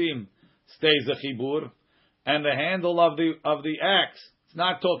kovsim stays a chibur and the handle of the axe? It's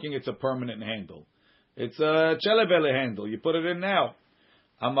not talking it's a permanent handle. It's a chelebele handle. You put it in now.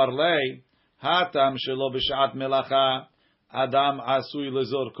 Amarlei, hatam shelo b'shat melacha, adam asui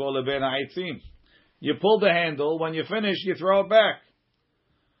lezor kol leben ha'etzim. You pull the handle. When you finish, you throw it back.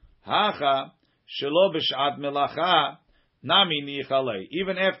 Hacha shelo b'shat melacha, nami nichalei.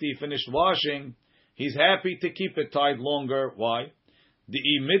 Even after he finished washing, he's happy to keep it tied longer. Why?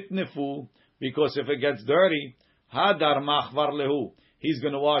 Di'imit nefu, because if it gets dirty, hadar machvar lehu. He's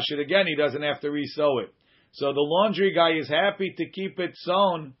going to wash it again. He doesn't have to re-sew it. So the laundry guy is happy to keep it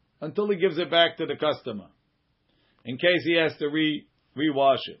sewn until he gives it back to the customer. In case he has to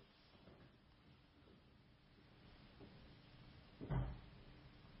rewash it.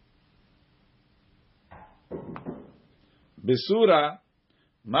 Besura,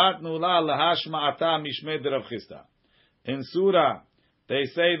 matnu la lahashma'ata mishmei Rav Chisda. In Surah, they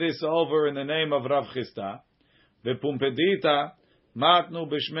say this over in the name of Rav Chisda. Bepumpedita, matnu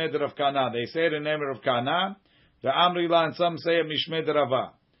b'shmei Rav Kana. They say the name of Rav Kana. The Amrila, and some say it mishmei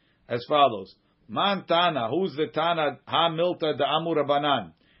Rava. As follows. Man Tana, who's the Tana? Ha Milta the Amur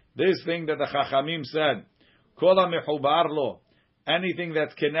Rabbanan. This thing that the Chachamim said. Kola mechubar lo. Anything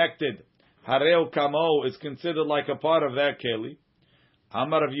that's connected. Hareu kamo is considered like a part of that keli.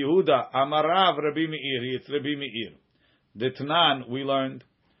 Amar of Yehuda, Amarav Rabbi Meir, it's Rabbi Meir. The Tnan we learned,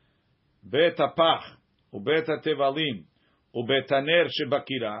 Beta Pach, Ubeta Tevalim, Ubeta Ner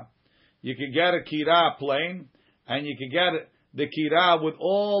Shebakira. You can get a kira plain, and you can get the kira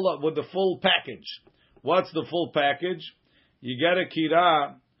with the full package. What's the full package? You get a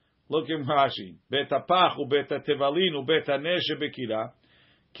kira. Look in Rashi. Beta Pach, Ubeta Tevalin, Ubeta Ner Shebakira.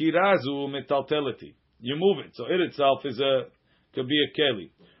 Kirazu metaltelity. You move it, so it itself could be a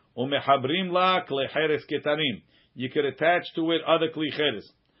keli. Umehabrim la klecheres ketarim. You could attach to it other klicheres.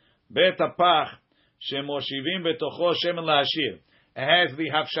 Beta pach shemoshivim betocho shemen lahashir. It has the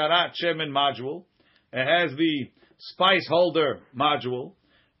hafsharat shemen module. It has the spice holder module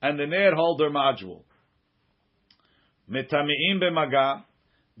and the ner holder module. Metamiim bemaga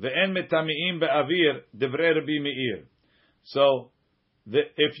ve'en metamiim be'avir devrei Rabbi Meir. So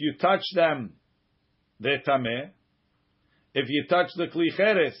if you touch them, they're tameh. If you touch the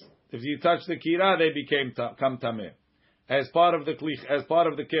klicheres, if you touch the kira, they come tameh as part of the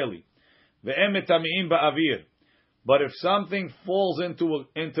keli. Ve'em tamiim ba'avir. But if something falls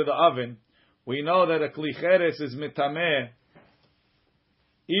into the oven, we know that a klicheres is mitameh.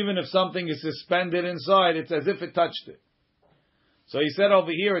 Even if something is suspended inside, it's as if it touched it. So he said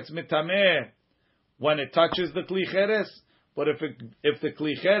over here, it's mitameh when it touches the klicheres. But if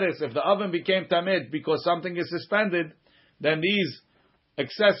the oven became tameh because something is suspended, then these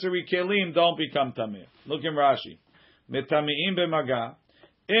accessory kelim don't become tameh. Look in Rashi. Metamiim b'maga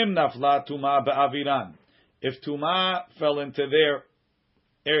im nafla tuma be'aviran. If tuma fell into their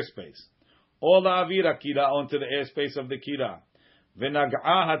airspace, or la avira kira onto the airspace of the kira,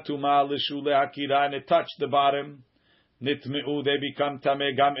 v'nag'ah hatuma l'shule hakira, and it touched the bottom, nitmeu, they become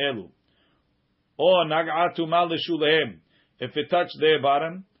tameh gam elu. Or nag'ah tuma l'shulehem. If it touched their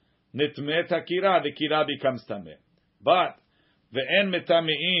bottom, nitmet hakira, the kira becomes tameh. But ve'en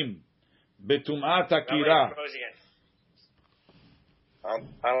metameim betumat hakira. I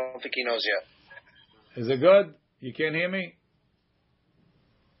don't think he knows yet. Is it good? You can't hear me?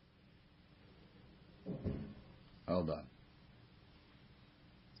 Hold on.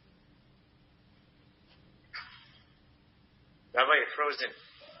 Rabbi, you're frozen.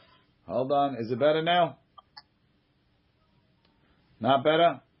 Hold on. Is it better now? Not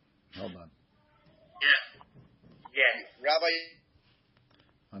better? Hold on. Yeah. Rabbi.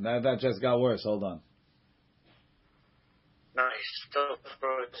 And that just got worse. Hold on. No, he's still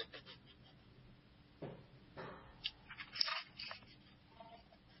frozen.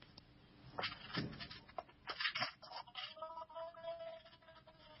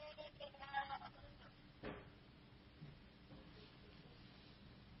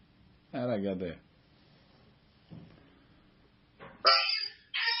 How'd I get there?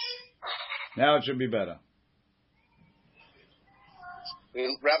 Now it should be better.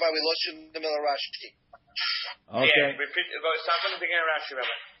 Rabbi, we lost you in the middle of Rashi. Okay. Yeah, repeat. Start from the beginning of Rashi,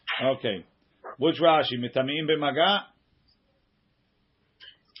 Rabbi. Okay. Which Rashi? Mitamiim b'maga?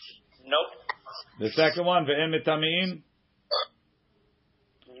 Nope. The second one, ve'en mitamiim?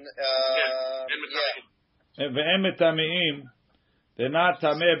 Ve'en mitamiim, they're not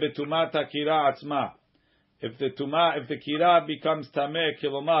tameh betumat hakira atzma. If the kira becomes tameh,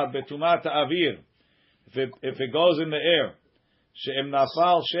 kilomar betumat avir, if it goes in the air, she'em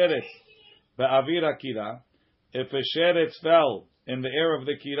nafal sheretz be'avir hakira, if a sheretz fell in the air of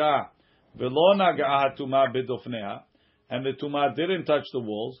the kira, v'lo naga'ah tuma bedofneha, and the tuma didn't touch the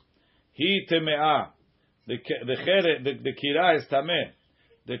walls, he teme'ah, the kira is tameh,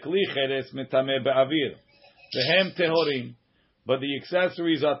 the kli cheretz metameh be'avir, vehem tehorim, but the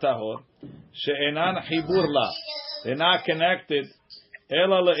accessories are tahor. She'enan chibur la, they're not connected.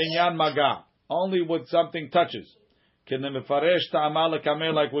 Ela le'inyan maga, only with something touches. Can the mefaresh ta'amal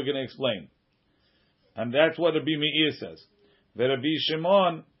lekameh, like we're going to explain, and that's what Rabbi Meir says. Rabbi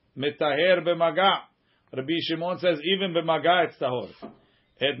Shimon metaher b'maga. Rabbi Shimon says even b'maga it's tahor.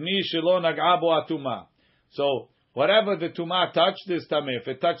 Et mi shelo nag'a bo atuma. So Whatever the Tumah touched is Tameh. If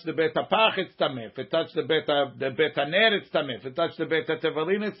it touched the Beit HaPach, it's Tameh. If it touched the Beit HaNer, it's Tameh. If it touched the Beit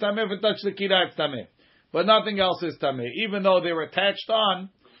HaTevalin, it's Tameh. If it touched the Kirah, it's Tameh. But nothing else is Tameh. Even though they're attached on,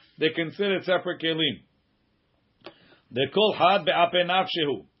 they're considered separate Kelim. The Kol Had Be'ape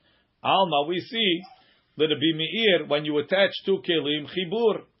Nafshehu. Alma, we see that the Bimi'ir, when you attach two Kelim,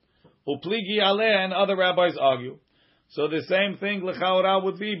 Chibur, Upligi Aleh, and other rabbis argue. So the same thing, L'chaora,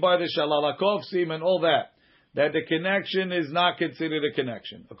 would be by the Shalalakov Sim and all that the connection is not considered a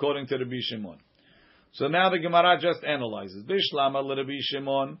connection, according to Rabbi Shimon. So now the Gemara just analyzes. Bishlama Rabbi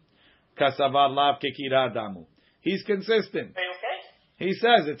Shimon, Kasavar Lav Kekira Damu. He's consistent. He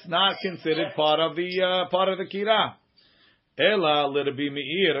says it's not considered part of the Kira. Ela Rabbi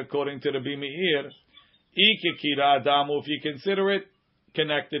Meir, according to Rabbi Meir, Kekira Damu, if you consider it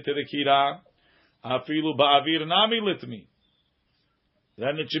connected to the Kira, Afilu Ba'avir Nami Litmi.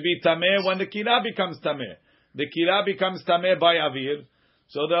 Then it should be Tameh when the Kira becomes Tameh. The Kira becomes Tameh by Avir.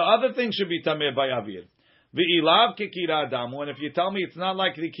 So the other thing should be Tameh by Avir. V'ilav ke Kira Damu. And if you tell me it's not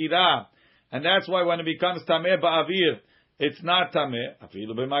like the Kira, and that's why when it becomes Tameh by Avir, it's not Tameh.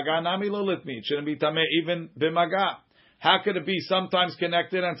 Afilu b'maga nami lo litmi. It shouldn't be Tameh even b'maga. How could it be sometimes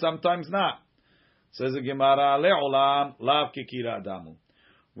connected and sometimes not? Says the Gemara, le'olam lav ke Kira Damu.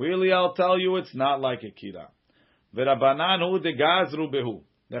 Really, I'll tell you, it's not like a Kira. V'rabanan hu de gazru behu.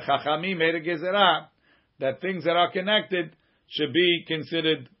 The Chachamim made a gezerah that things that are connected should be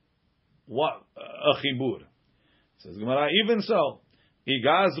considered a chibur. Says Gemara, even so,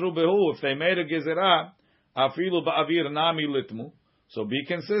 igazru behu, if they made a gezerah, afilu ba'avir nami litmu, so be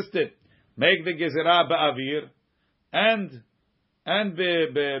consistent. Make the gezerah ba'avir and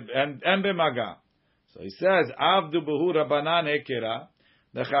b'maga. So he says, avdu behu rabanan hekera.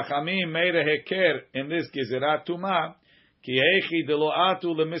 The Chachamim made a heker in this gezerah tuma. Ki heichi de lo atu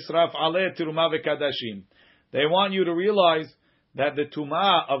lemisraf aleh tiruma v'kadashim. They want you to realize that the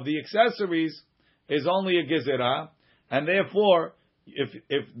tumah of the accessories is only a gezerah, and therefore,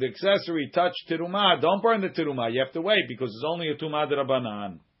 if the accessory touched tirumah, don't burn the tirumah. You have to wait because it's only a tumah de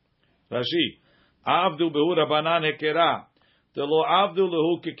Rabbanan. Rashi, avdu behu Rabbanan hekera, de lo avdu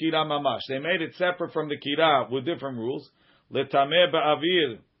lehu kekira mamash. They made it separate from the kira with different rules. Letameh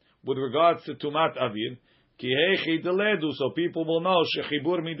ba'avir, with regards to tumat avir, ki heichi deledu, so people will know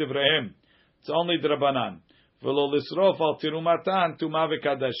shechibur midivrehem. It's only the Rabbanan. V'lo lisrof al tirumatan tuma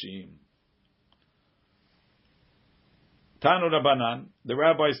v'kadashim. Tanu Rabbanan, the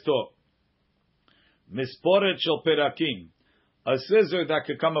rabbis taught, misporet shel perakim, a scissor that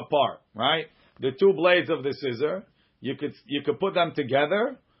could come apart, right? The two blades of the scissor, you could put them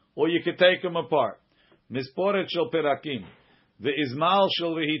together, or you could take them apart. Misporet shel perakim, the izmal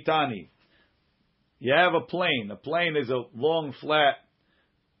shel v'hitani. You have a plane. A plane is a long, flat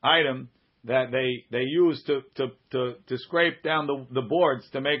item that they use to scrape down the boards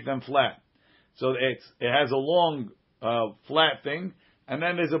to make them flat. So it has a long flat thing, and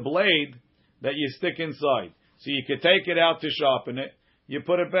then there's a blade that you stick inside. So you can take it out to sharpen it, you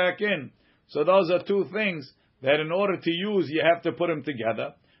put it back in. So those are two things that in order to use, you have to put them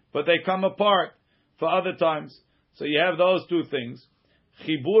together, but they come apart for other times. So you have those two things.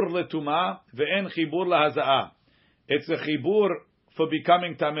 Chibur letuma ve'en chibur lahaza'ah. It's a chibur for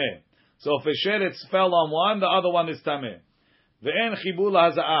becoming tameh. So if a sheretz fell on one, the other one is tameh. Ve'en chibur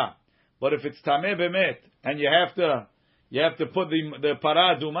lahaza'ah. But if it's tameh bemet, and you have to put the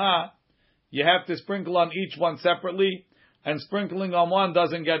paraduma, you have to sprinkle on each one separately, and sprinkling on one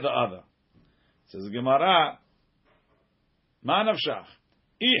doesn't get the other. Says Gemara, ma nafshach,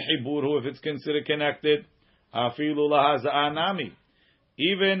 chiburu, if it's considered connected, afilu lahaza'ah nami.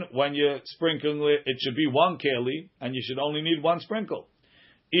 Even when you're sprinkling it should be one keli, and you should only need one sprinkle.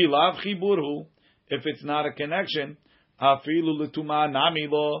 Ilav chiburhu, if it's not a connection, afilu l'tuma nami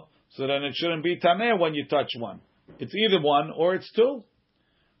lo, so then it shouldn't be tameh when you touch one. It's either one or it's two.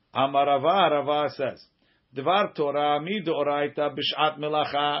 Amar Rava says, Dvar Torah midoraita b'shat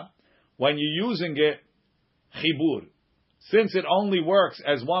melacha, when you're using it, chibur. Since it only works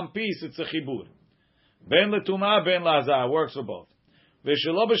as one piece, it's a chibur. Ben l'tuma, ben l'azah, works for both.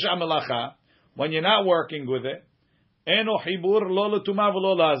 V'shelo b'shat melacha, when you're not working with it, eno chibur lo l'tuma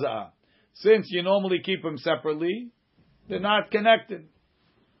v'lo l'azah. Since you normally keep them separately, they're not connected.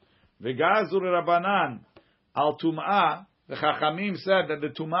 V'gazur Rabbanan al tum'ah, the Chachamim said that the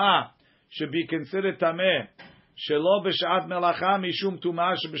tum'ah should be considered tameh. Shelo b'shat melacha mishum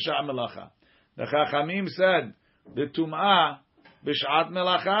tum'ah sheb'shat melacha. The Chachamim said the tum'ah b'shat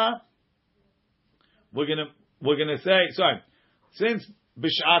melacha. We're gonna say since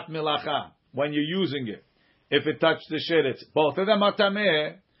b'shat melacha when you're using it, if it touched the sheretz, both of them are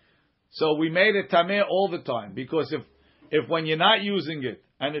tameh. So we made it tameh all the time, because if when you're not using it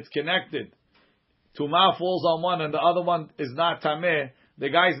and it's connected, tumah falls on one and the other one is not tameh, the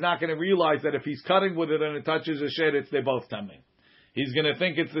guy's not going to realize that if he's cutting with it and it touches a sheretz, they're both tameh. He's going to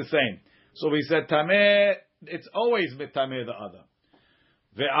think it's the same. So we said tameh, it's always mitameh the other.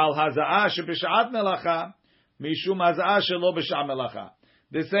 Ve'al haza'ah sheb'sha'at melacha mishum haza'ah shelo b'sha'at melacha.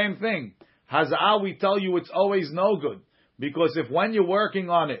 The same thing. Haza'ah, we tell you it's always no good, because if when you're working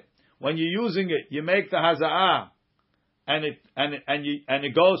on it, when you're using it, you make the haza'ah, and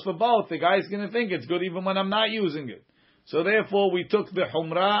it goes for both, the guy's going to think it's good even when I'm not using it. So therefore, we took the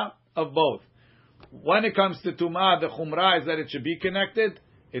humrah of both. When it comes to tumah, the humrah is that it should be connected.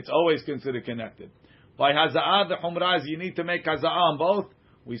 It's always considered connected. By haza'ah, the humrah is you need to make haza'ah on both.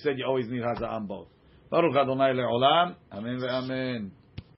 We said you always need haza'ah on both. Baruch Adonai le'olam. Amen ve'amen.